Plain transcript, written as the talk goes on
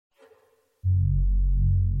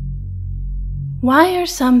Why are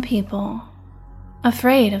some people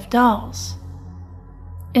afraid of dolls?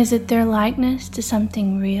 Is it their likeness to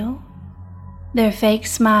something real? Their fake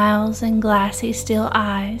smiles and glassy still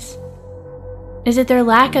eyes? Is it their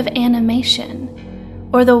lack of animation,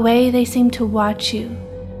 or the way they seem to watch you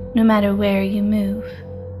no matter where you move?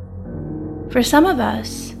 For some of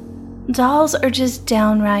us, dolls are just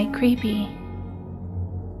downright creepy.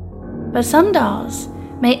 But some dolls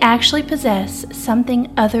may actually possess something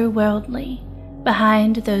otherworldly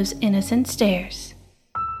behind those innocent stares.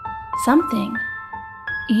 Something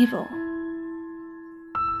evil.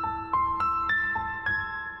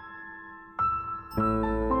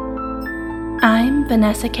 I'm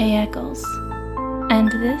Vanessa K. Eccles,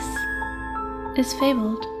 and this is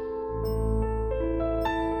Fabled.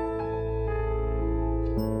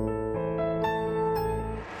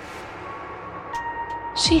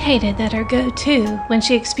 She hated that her go-to when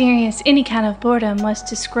she experienced any kind of boredom was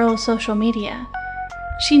to scroll social media.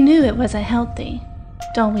 She knew it wasn't healthy,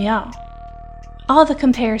 don't we all? All the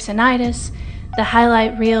comparisonitis, the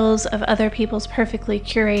highlight reels of other people's perfectly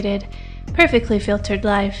curated, perfectly filtered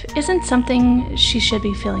life isn't something she should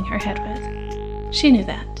be filling her head with. She knew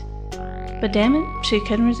that. But damn it, she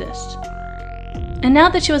couldn't resist. And now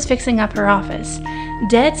that she was fixing up her office,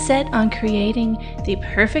 dead set on creating the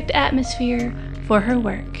perfect atmosphere for her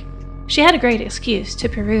work, she had a great excuse to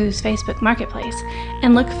peruse Facebook Marketplace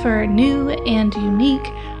and look for new and unique,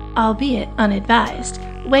 albeit unadvised,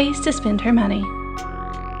 ways to spend her money.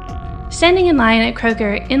 Standing in line at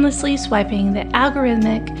Kroger, endlessly swiping the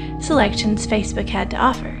algorithmic selections Facebook had to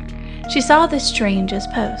offer, she saw the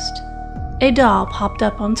strangest post. A doll popped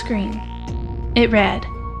up on screen. It read,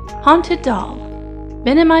 "Haunted doll.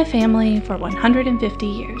 Been in my family for 150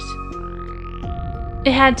 years.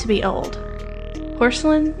 It had to be old.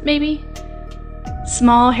 Porcelain, maybe?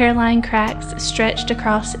 Small hairline cracks stretched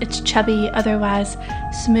across its chubby, otherwise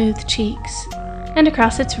smooth cheeks, and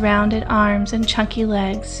across its rounded arms and chunky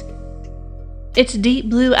legs. Its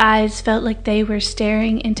deep blue eyes felt like they were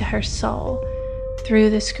staring into her soul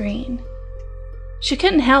through the screen. She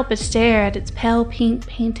couldn't help but stare at its pale pink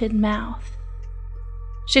painted mouth.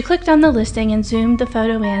 She clicked on the listing and zoomed the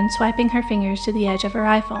photo in, swiping her fingers to the edge of her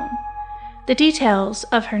iPhone. The details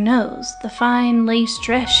of her nose, the fine lace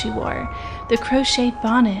dress she wore, the crocheted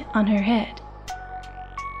bonnet on her head.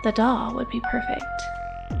 The doll would be perfect.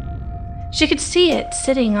 She could see it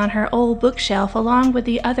sitting on her old bookshelf along with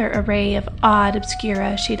the other array of odd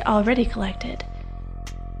obscura she'd already collected.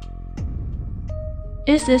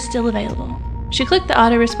 Is this still available? She clicked the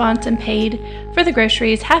auto response and paid for the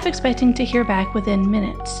groceries, half expecting to hear back within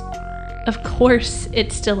minutes. Of course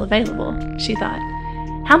it's still available, she thought.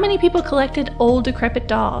 How many people collected old, decrepit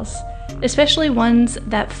dolls, especially ones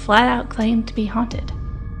that flat out claimed to be haunted?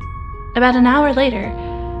 About an hour later,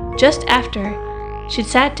 just after she'd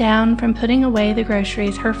sat down from putting away the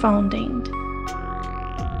groceries, her phone dinged.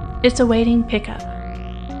 It's awaiting pickup.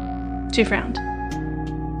 She frowned,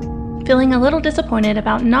 feeling a little disappointed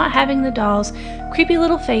about not having the doll's creepy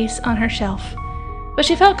little face on her shelf, but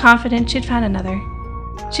she felt confident she'd find another.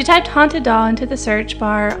 She typed haunted doll into the search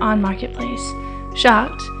bar on Marketplace.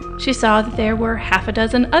 Shocked, she saw that there were half a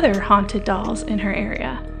dozen other haunted dolls in her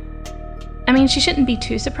area. I mean, she shouldn't be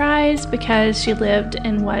too surprised because she lived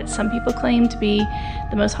in what some people claim to be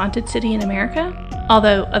the most haunted city in America,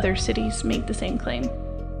 although other cities made the same claim.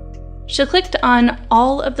 She clicked on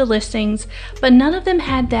all of the listings, but none of them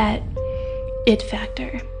had that it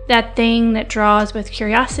factor, that thing that draws both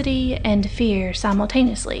curiosity and fear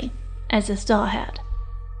simultaneously, as this doll had.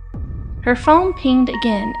 Her phone pinged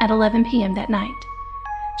again at 11 p.m. that night.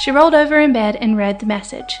 She rolled over in bed and read the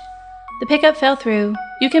message. The pickup fell through.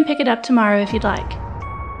 You can pick it up tomorrow if you'd like.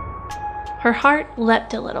 Her heart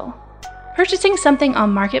leapt a little. Purchasing something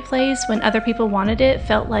on Marketplace when other people wanted it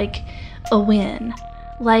felt like a win,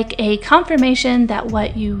 like a confirmation that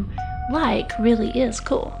what you like really is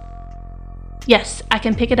cool. Yes, I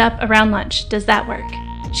can pick it up around lunch. Does that work?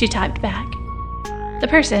 She typed back. The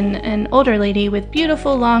person, an older lady with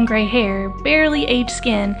beautiful long gray hair, barely aged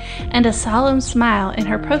skin, and a solemn smile in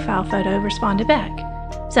her profile photo, responded back.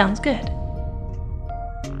 Sounds good.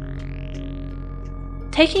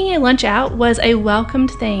 Taking a lunch out was a welcomed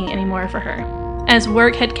thing anymore for her, as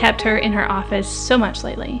work had kept her in her office so much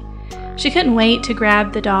lately. She couldn't wait to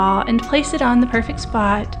grab the doll and place it on the perfect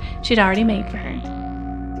spot she'd already made for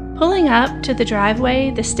her. Pulling up to the driveway,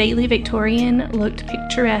 the stately Victorian looked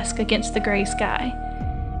picturesque against the gray sky.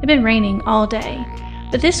 It had been raining all day,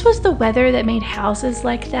 but this was the weather that made houses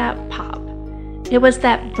like that pop. It was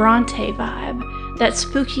that Bronte vibe, that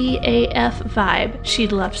spooky AF vibe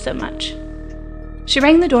she'd loved so much. She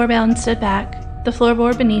rang the doorbell and stood back, The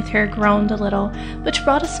floorboard beneath her groaned a little, which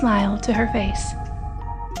brought a smile to her face.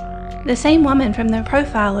 The same woman from the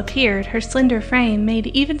profile appeared, her slender frame made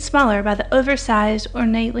even smaller by the oversized,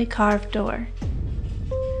 ornately carved door.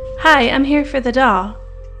 "Hi, I'm here for the doll."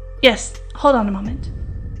 "Yes, hold on a moment."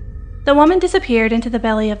 The woman disappeared into the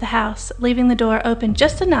belly of the house, leaving the door open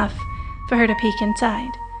just enough for her to peek inside.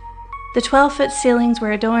 The 12-foot ceilings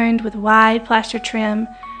were adorned with wide plaster trim.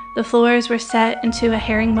 The floors were set into a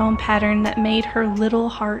herringbone pattern that made her little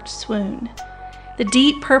heart swoon. The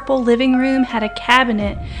deep purple living room had a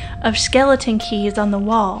cabinet of skeleton keys on the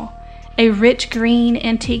wall, a rich green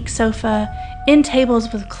antique sofa, end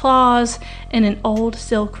tables with claws, and an old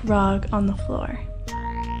silk rug on the floor.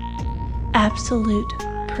 "Absolute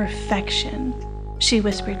perfection," she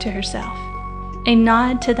whispered to herself, a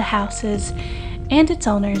nod to the house's and its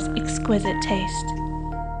owner's exquisite taste.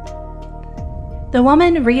 The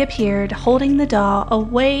woman reappeared, holding the doll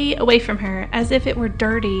away from her as if it were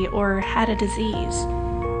dirty or had a disease.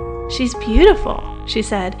 "She's beautiful," she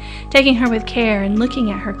said, taking her with care and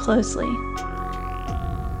looking at her closely.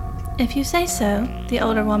 "If you say so," the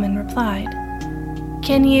older woman replied.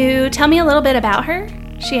 "Can you tell me a little bit about her?"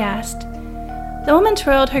 she asked. The woman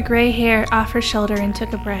twirled her gray hair off her shoulder and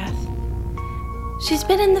took a breath. "She's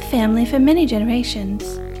been in the family for many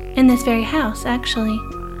generations. In this very house, actually."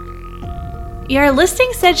 "Your listing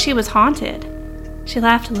said she was haunted." She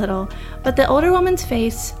laughed a little, but the older woman's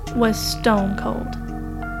face was stone cold.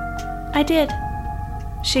 "I did.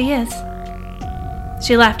 She is."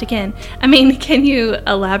 She laughed again. Can you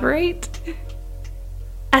elaborate?"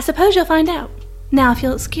 "I suppose you'll find out. Now, if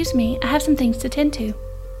you'll excuse me, I have some things to tend to."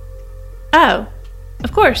 "Oh,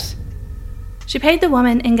 of course." She paid the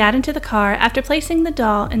woman and got into the car after placing the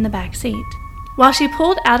doll in the back seat. While she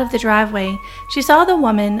pulled out of the driveway, she saw the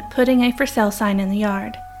woman putting a for sale sign in the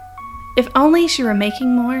yard. If only she were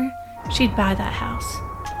making more, she'd buy that house.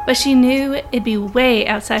 But she knew it'd be way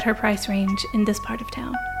outside her price range in this part of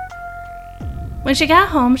town. When she got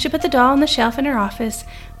home, she put the doll on the shelf in her office,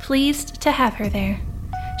 pleased to have her there.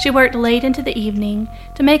 She worked late into the evening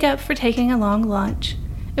to make up for taking a long lunch.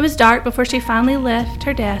 It was dark before she finally left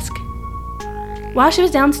her desk. While she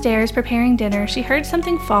was downstairs preparing dinner, she heard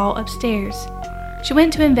something fall upstairs. She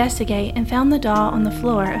went to investigate and found the doll on the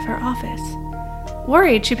floor of her office.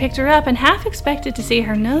 Worried, she picked her up and half expected to see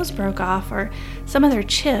her nose broke off or some other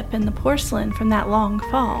chip in the porcelain from that long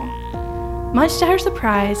fall. Much to her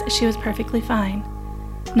surprise, she was perfectly fine.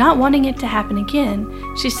 Not wanting it to happen again,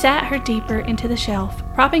 she sat her deeper into the shelf,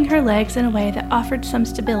 propping her legs in a way that offered some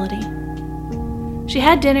stability. She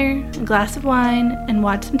had dinner, a glass of wine, and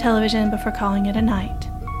watched some television before calling it a night.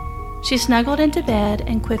 She snuggled into bed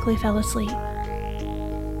and quickly fell asleep.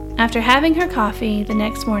 After having her coffee the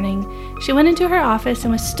next morning, she went into her office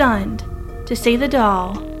and was stunned to see the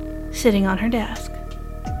doll sitting on her desk,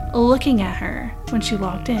 looking at her when she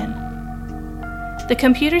walked in. The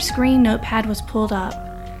computer screen notepad was pulled up.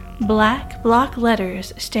 Black block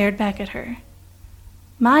letters stared back at her.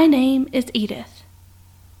 "My name is Edith.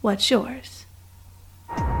 What's yours?"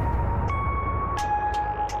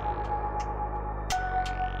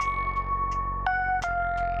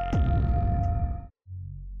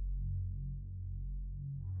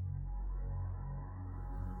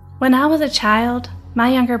 When I was a child, my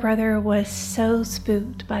younger brother was so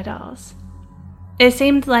spooked by dolls. It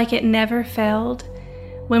seemed like it never failed.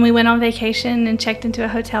 When we went on vacation and checked into a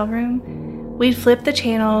hotel room, we'd flip the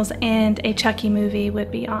channels and a Chucky movie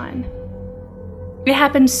would be on. It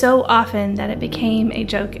happened so often that it became a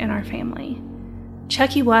joke in our family.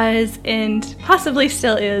 Chucky was, and possibly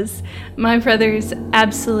still is, my brother's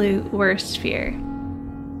absolute worst fear.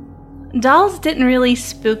 Dolls didn't really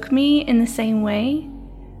spook me in the same way,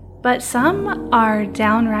 but some are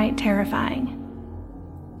downright terrifying.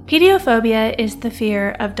 Pediophobia is the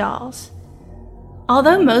fear of dolls.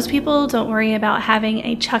 Although most people don't worry about having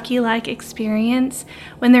a Chucky-like experience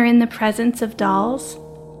when they're in the presence of dolls,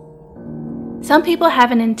 some people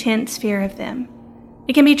have an intense fear of them.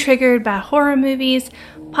 It can be triggered by horror movies,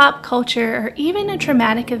 pop culture, or even a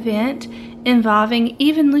traumatic event involving,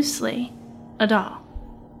 even loosely, a doll.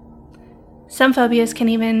 Some phobias can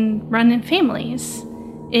even run in families.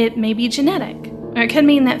 It may be genetic, or it could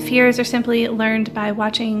mean that fears are simply learned by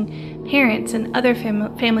watching parents and other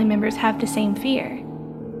family members have the same fear.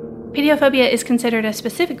 Pediophobia is considered a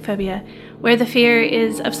specific phobia, where the fear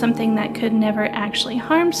is of something that could never actually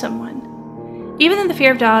harm someone. Even though the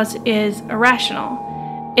fear of dolls is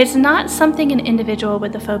irrational, it's not something an individual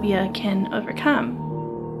with the phobia can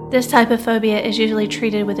overcome. This type of phobia is usually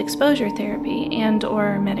treated with exposure therapy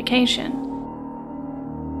and/or medication.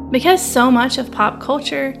 Because so much of pop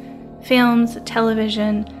culture, films,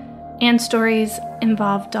 television, and stories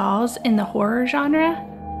involve dolls in the horror genre,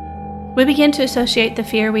 we begin to associate the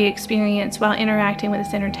fear we experience while interacting with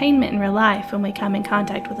this entertainment in real life when we come in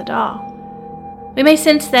contact with a doll. We may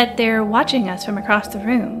sense that they're watching us from across the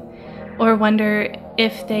room, or wonder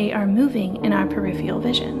if they are moving in our peripheral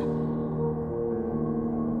vision.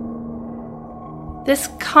 This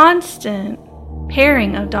constant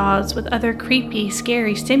pairing of dolls with other creepy,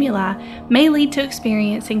 scary stimuli may lead to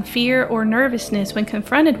experiencing fear or nervousness when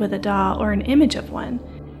confronted with a doll or an image of one,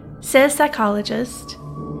 says psychologist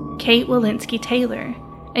Kate Walensky Taylor,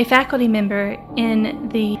 a faculty member in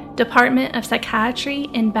the Department of Psychiatry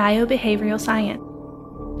and Biobehavioral Science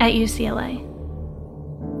at UCLA.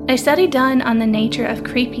 A study done on the nature of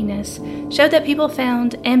creepiness showed that people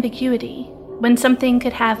found ambiguity, when something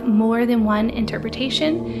could have more than one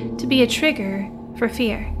interpretation, to be a trigger for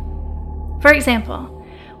fear. For example,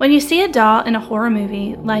 when you see a doll in a horror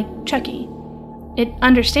movie like Chucky, it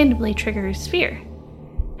understandably triggers fear.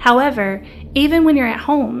 However, even when you're at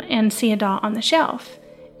home and see a doll on the shelf,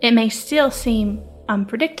 it may still seem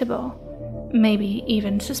unpredictable, maybe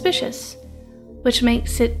even suspicious, which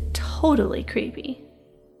makes it totally creepy.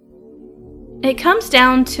 It comes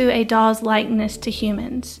down to a doll's likeness to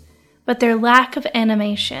humans, but their lack of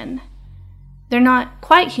animation. They're not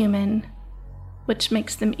quite human, which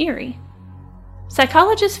makes them eerie.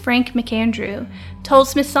 Psychologist Frank McAndrew told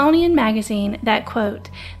Smithsonian Magazine that, quote,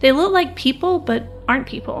 "They look like people but aren't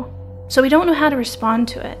people, so we don't know how to respond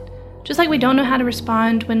to it, just like we don't know how to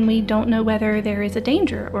respond when we don't know whether there is a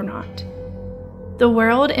danger or not. The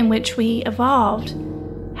world in which we evolved,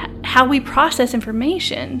 how we process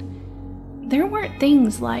information, there weren't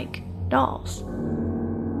things like dolls."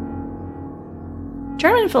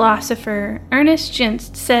 German philosopher Ernest Jentz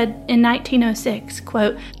said in 1906,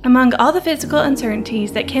 quote, "Among all the physical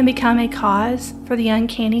uncertainties that can become a cause for the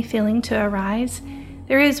uncanny feeling to arise,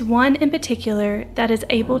 there is one in particular that is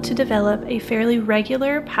able to develop a fairly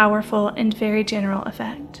regular, powerful, and very general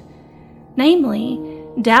effect. Namely,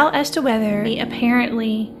 doubt as to whether the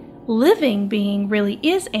apparently living being really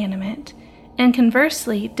is animate, and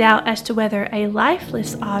conversely, doubt as to whether a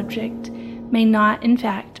lifeless object may not in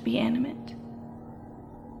fact be animate.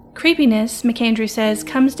 Creepiness, McAndrew says,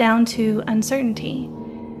 comes down to uncertainty.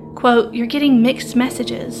 Quote, "You're getting mixed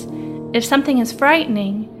messages. If something is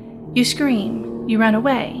frightening, you scream, you run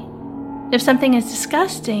away. If something is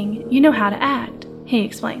disgusting, you know how to act," he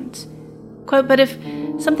explains. Quote, "But if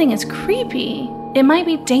something is creepy, it might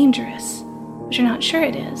be dangerous, but you're not sure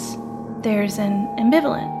it is. There's an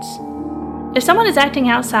ambivalence. If someone is acting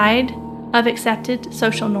outside of accepted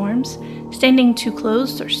social norms, standing too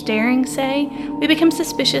close or staring, say, we become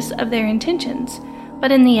suspicious of their intentions.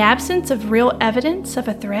 But in the absence of real evidence of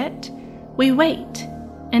a threat, we wait,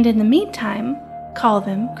 and in the meantime, call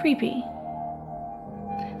them creepy."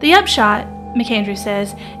 The upshot, McAndrew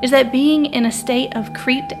says, is that being in a state of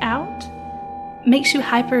creeped out makes you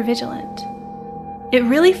hypervigilant. It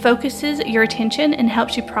really focuses your attention and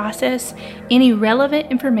helps you process any relevant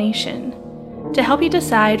information to help you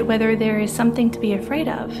decide whether there is something to be afraid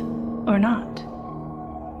of or not.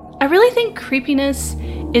 I really think creepiness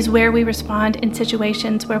is where we respond in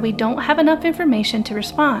situations where we don't have enough information to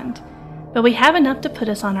respond, but we have enough to put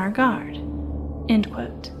us on our guard. End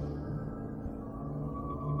quote.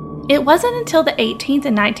 It wasn't until the 18th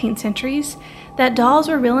and 19th centuries that dolls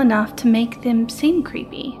were real enough to make them seem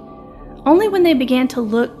creepy. Only when they began to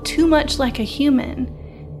look too much like a human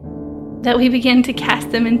that we begin to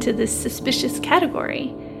cast them into this suspicious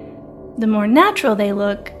category. The more natural they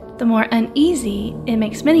look, the more uneasy it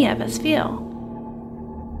makes many of us feel.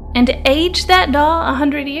 And age that doll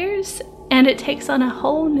 100 years, and it takes on a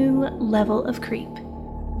whole new level of creep,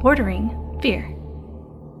 bordering fear.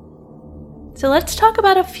 So let's talk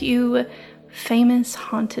about a few famous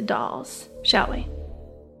haunted dolls, shall we?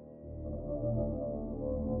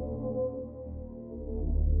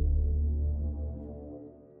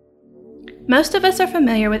 Most of us are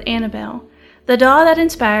familiar with Annabelle, the doll that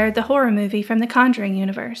inspired the horror movie from the Conjuring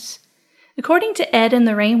universe. According to Ed and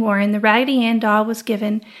Lorraine Warren, the Raggedy Ann doll was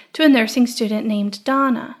given to a nursing student named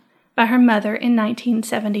Donna by her mother in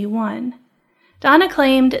 1971. Donna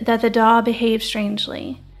claimed that the doll behaved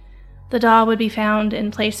strangely. The doll would be found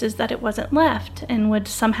in places that it wasn't left and would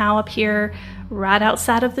somehow appear right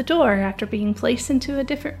outside of the door after being placed into a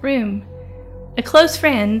different room. A close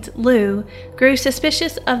friend, Lou, grew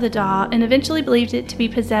suspicious of the doll and eventually believed it to be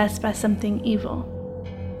possessed by something evil.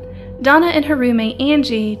 Donna and her roommate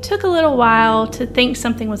Angie took a little while to think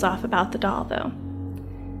something was off about the doll, though.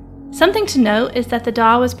 Something to note is that the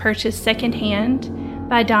doll was purchased secondhand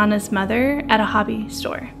by Donna's mother at a hobby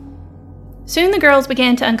store. Soon the girls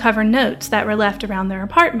began to uncover notes that were left around their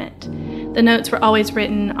apartment. The notes were always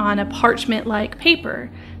written on a parchment-like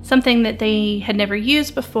paper, something that they had never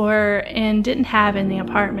used before and didn't have in the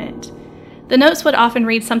apartment. The notes would often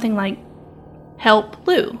read something like, "Help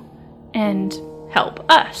Lou," and "Help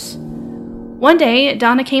us." One day,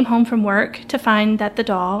 Donna came home from work to find that the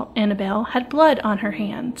doll, Annabelle, had blood on her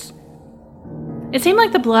hands. It seemed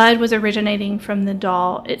like the blood was originating from the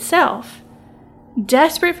doll itself.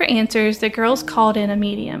 Desperate for answers, the girls called in a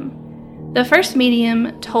medium. The first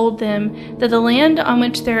medium told them that the land on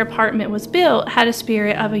which their apartment was built had a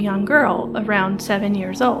spirit of a young girl, around 7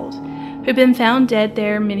 years old, who'd been found dead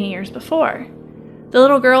there many years before. The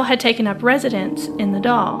little girl had taken up residence in the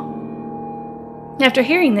doll. After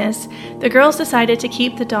hearing this, the girls decided to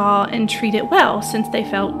keep the doll and treat it well, since they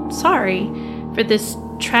felt sorry for this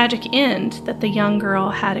tragic end that the young girl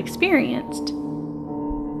had experienced.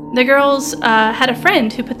 The girls had a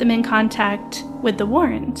friend who put them in contact with the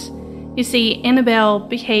Warrens. You see, Annabelle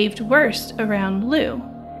behaved worse around Lou.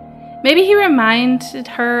 Maybe he reminded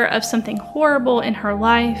her of something horrible in her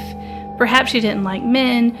life. Perhaps she didn't like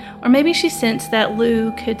men, or maybe she sensed that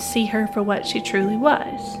Lou could see her for what she truly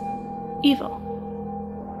was: evil.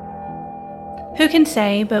 Who can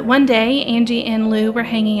say, but one day Angie and Lou were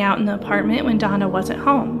hanging out in the apartment when Donna wasn't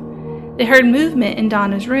home. They heard movement in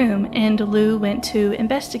Donna's room, and Lou went to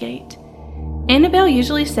investigate. Annabelle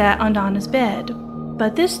usually sat on Donna's bed,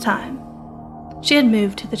 but this time, she had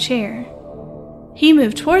moved to the chair. He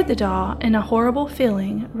moved toward the doll, and a horrible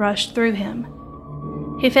feeling rushed through him.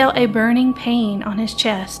 He felt a burning pain on his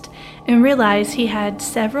chest and realized he had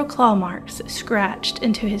several claw marks scratched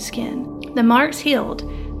into his skin. The marks healed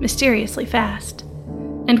mysteriously fast,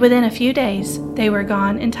 and within a few days, they were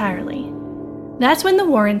gone entirely. That's when the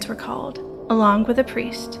Warrens were called, along with a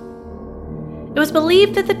priest. It was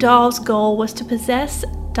believed that the doll's goal was to possess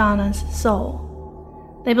Donna's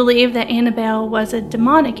soul. They believed that Annabelle was a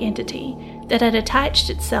demonic entity that had attached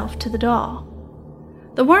itself to the doll.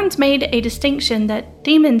 The Warrens made a distinction that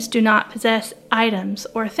demons do not possess items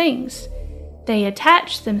or things. They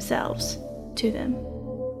attach themselves to them.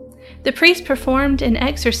 The priest performed an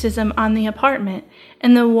exorcism on the apartment,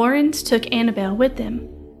 and the Warrens took Annabelle with them.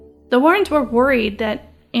 The Warrens were worried that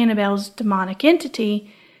Annabelle's demonic entity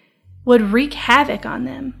would wreak havoc on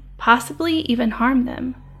them, possibly even harm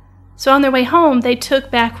them. So on their way home, they took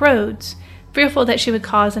back roads, fearful that she would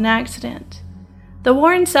cause an accident. The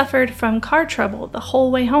Warrens suffered from car trouble the whole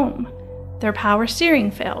way home. Their power steering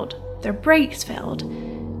failed, their brakes failed,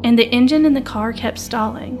 and the engine in the car kept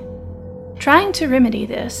stalling. Trying to remedy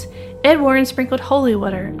this, Ed Warren sprinkled holy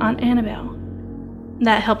water on Annabelle.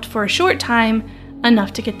 That helped for a short time,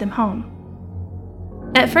 enough to get them home.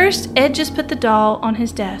 At first, Ed just put the doll on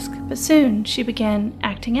his desk, but soon she began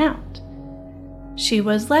acting out. She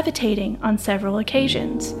was levitating on several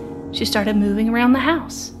occasions. She started moving around the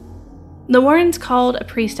house. The Warrens called a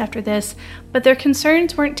priest after this, but their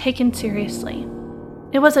concerns weren't taken seriously.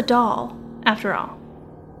 It was a doll, after all.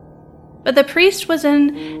 But the priest was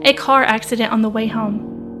in a car accident on the way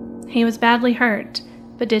home. He was badly hurt,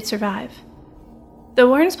 but did survive. The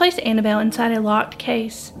Warrens placed Annabelle inside a locked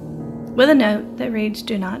case with a note that reads,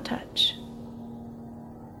 "Do not touch."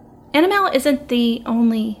 Annabelle isn't the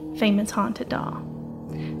only famous haunted doll.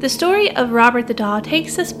 The story of Robert the Doll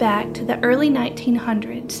takes us back to the early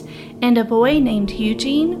 1900s and a boy named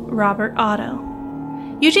Eugene Robert Otto.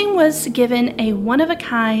 Eugene was given a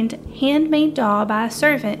one-of-a-kind handmade doll by a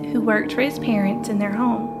servant who worked for his parents in their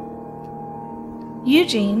home.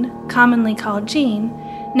 Eugene, commonly called Gene,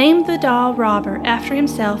 named the doll Robert after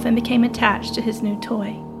himself and became attached to his new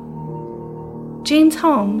toy. Gene's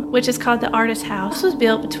home, which is called the Artist House, was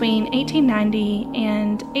built between 1890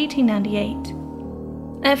 and 1898.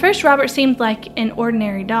 At first, Robert seemed like an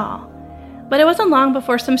ordinary doll, but it wasn't long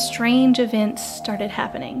before some strange events started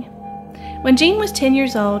happening. When Gene was 10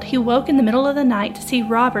 years old, he woke in the middle of the night to see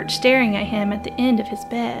Robert staring at him at the end of his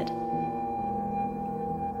bed.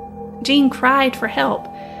 Gene cried for help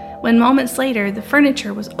when moments later the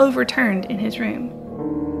furniture was overturned in his room.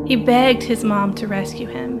 He begged his mom to rescue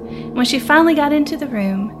him. When she finally got into the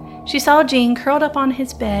room, she saw Gene curled up on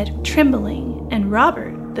his bed, trembling, and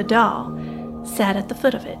Robert, the doll, sat at the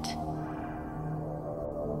foot of it.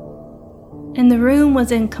 And the room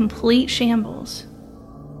was in complete shambles.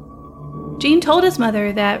 Gene told his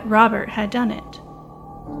mother that Robert had done it.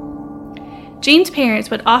 Gene's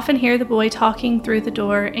parents would often hear the boy talking through the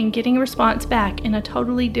door and getting a response back in a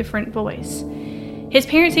totally different voice. His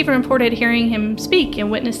parents even reported hearing him speak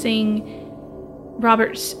and witnessing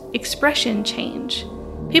Robert's expression change.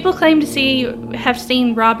 People claim to have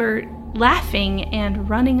seen Robert laughing and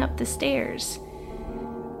running up the stairs.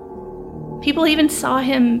 People even saw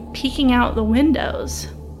him peeking out the windows.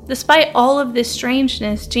 Despite all of this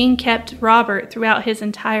strangeness, Gene kept Robert throughout his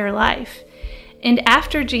entire life. And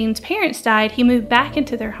after Gene's parents died, he moved back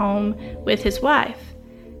into their home with his wife.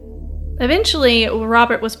 Eventually,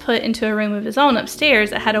 Robert was put into a room of his own upstairs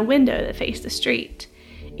that had a window that faced the street.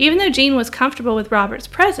 Even though Gene was comfortable with Robert's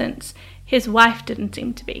presence, his wife didn't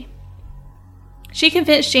seem to be. She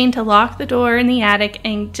convinced Gene to lock the door in the attic,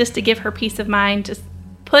 and just to give her peace of mind, just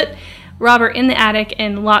put Robert in the attic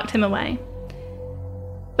and locked him away.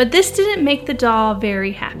 But this didn't make the doll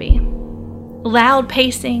very happy. Loud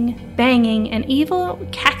pacing, banging, and evil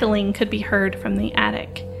cackling could be heard from the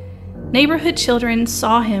attic. Neighborhood children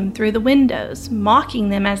saw him through the windows, mocking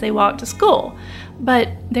them as they walked to school, but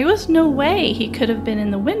there was no way he could have been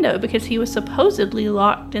in the window because he was supposedly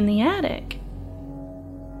locked in the attic.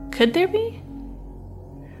 Could there be?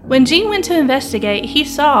 When Gene went to investigate, he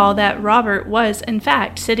saw that Robert was, in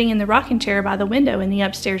fact, sitting in the rocking chair by the window in the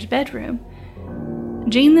upstairs bedroom.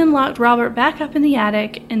 Gene then locked Robert back up in the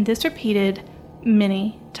attic, and this repeated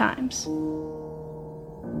many times.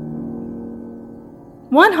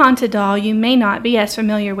 One haunted doll you may not be as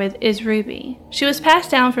familiar with is Ruby. She was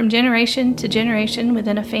passed down from generation to generation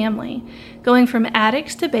within a family, going from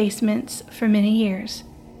attics to basements for many years.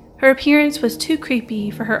 Her appearance was too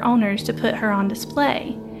creepy for her owners to put her on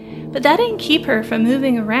display, but that didn't keep her from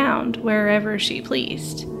moving around wherever she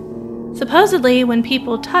pleased. Supposedly, when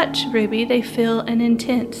people touch Ruby, they feel an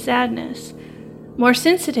intense sadness. More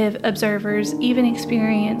sensitive observers even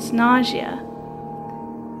experience nausea.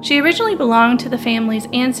 She originally belonged to the family's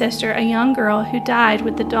ancestor, a young girl who died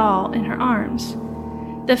with the doll in her arms.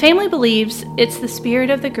 The family believes it's the spirit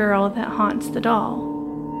of the girl that haunts the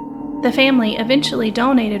doll. The family eventually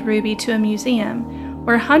donated Ruby to a museum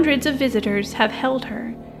where hundreds of visitors have held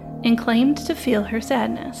her and claimed to feel her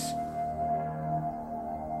sadness.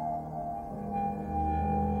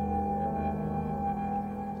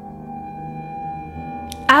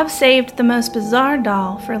 I've saved the most bizarre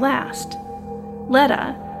doll for last.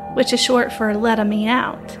 Letta, which is short for Letta Me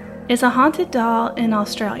Out, is a haunted doll in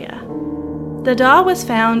Australia. The doll was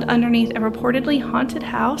found underneath a reportedly haunted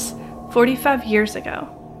house 45 years ago.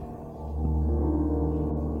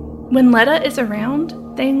 When Letta is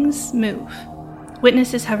around, things move.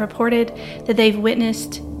 Witnesses have reported that they've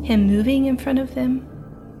witnessed him moving in front of them.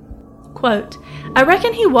 Quote, "I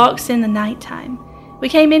reckon he walks in the nighttime. We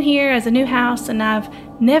came in here as a new house and I've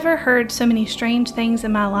never heard so many strange things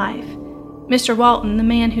in my life," Mr. Walton, the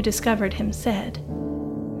man who discovered him, said.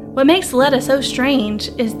 What makes Letta so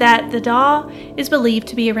strange is that the doll is believed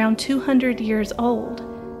to be around 200 years old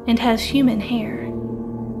and has human hair.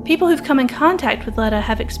 People who've come in contact with Letta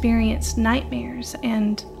have experienced nightmares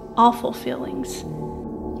and awful feelings.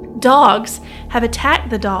 Dogs have attacked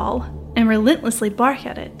the doll and relentlessly bark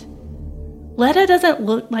at it. Letta doesn't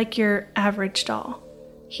look like your average doll.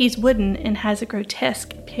 He's wooden and has a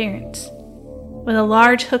grotesque appearance, with a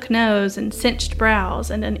large hook nose and cinched brows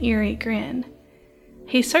and an eerie grin.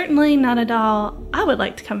 He's certainly not a doll I would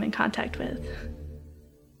like to come in contact with.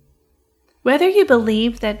 Whether you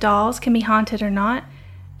believe that dolls can be haunted or not,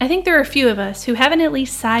 I think there are a few of us who haven't at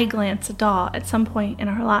least side-glanced a doll at some point in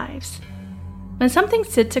our lives. When something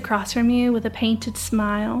sits across from you with a painted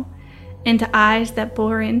smile and eyes that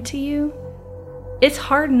bore into you, it's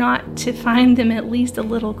hard not to find them at least a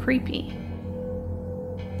little creepy.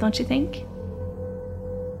 Don't you think?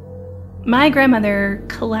 My grandmother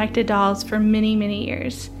collected dolls for many, many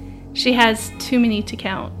years. She has too many to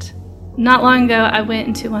count. Not long ago, I went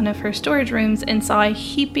into one of her storage rooms and saw a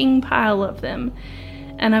heaping pile of them.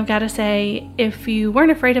 And I've got to say, if you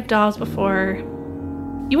weren't afraid of dolls before,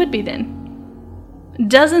 you would be then.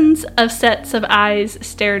 Dozens of sets of eyes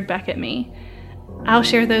stared back at me. I'll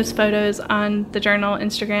share those photos on the journal,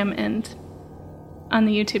 Instagram, and on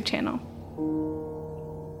the YouTube channel.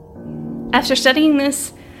 After studying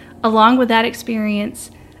this, along with that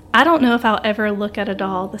experience, I don't know if I'll ever look at a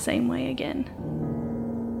doll the same way again.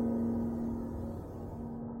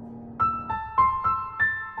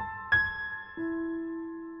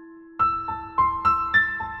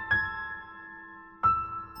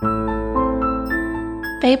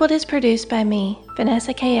 Fabled is produced by me,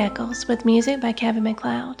 Vanessa K. Eccles, with music by Kevin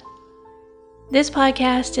MacLeod. This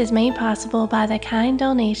podcast is made possible by the kind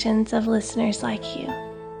donations of listeners like you.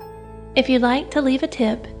 If you'd like to leave a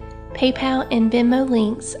tip, PayPal and Venmo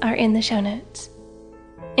links are in the show notes.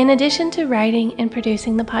 In addition to writing and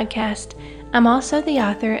producing the podcast, I'm also the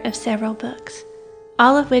author of several books,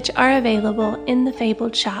 all of which are available in the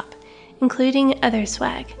Fabled shop, including other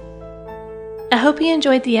swag. I hope you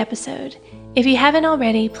enjoyed the episode. If you haven't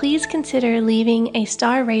already, please consider leaving a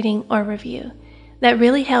star rating or review. that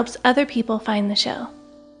really helps other people find the show.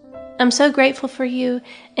 I'm so grateful for you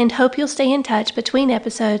and hope you'll stay in touch between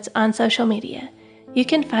episodes on social media. You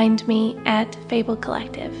can find me at Fable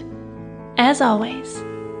Collective. As always,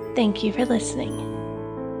 thank you for listening.